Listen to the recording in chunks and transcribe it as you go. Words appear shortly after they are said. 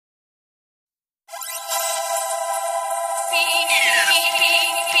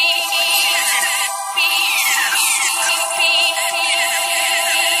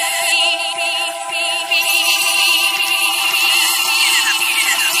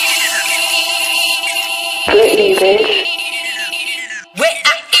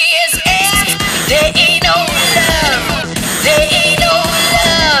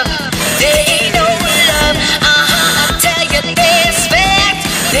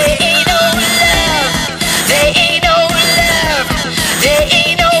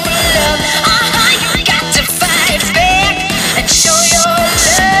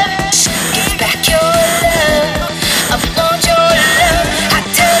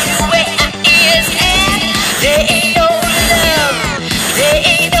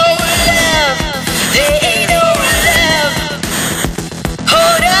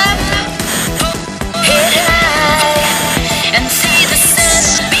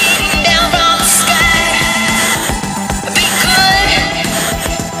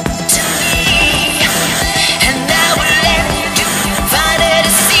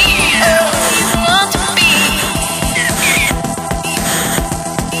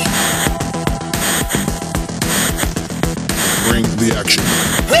reaction.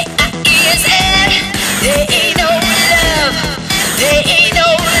 Where I is at, there ain't no love. There ain't no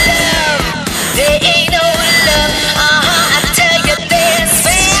love. There ain't no love. I tell you this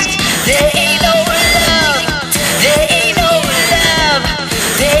fact. There ain't no love. There ain't no love.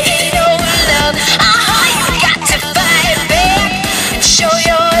 There ain't no love. You got to fight back and show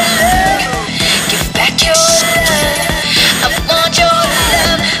your love. Give back your love. I want your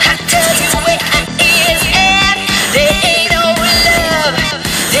love. I tell you where I is at. There ain't no love.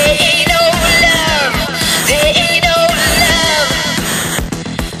 There ain't no love. There ain't no love.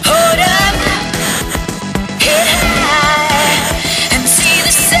 Hold up, head high, and see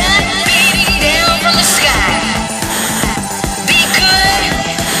the sun beating down from the sky. Be good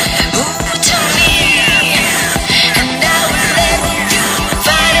to me, and I will let you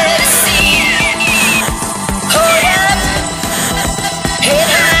find it to see. Hold up, head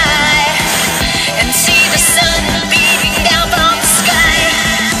high, and see the sun beating down from the sky.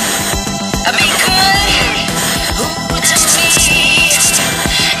 Be good to me,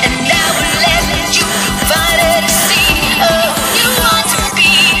 and I will let you find it to see. Oh, you want to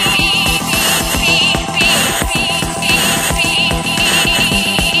be.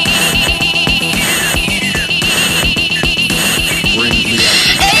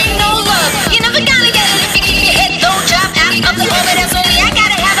 Ain't no love. You're never gonna get it if you keep your head low, drop out of the orbit. That's only I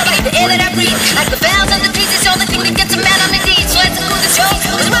gotta have it like the air that I breathe. Like the valves and the teeth, it's the only thing that gets a man on the deed. So let's go this road.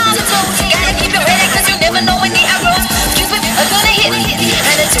 What's wrong with those? Gotta keep it ready, cause you never know when the arrows Cupid are gonna hit.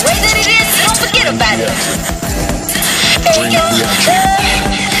 And it's the way that it is, don't forget about it. Ain't no love.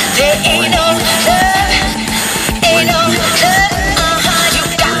 There ain't no love. Ain't no love. You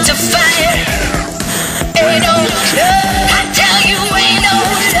got to fight. Ain't no love.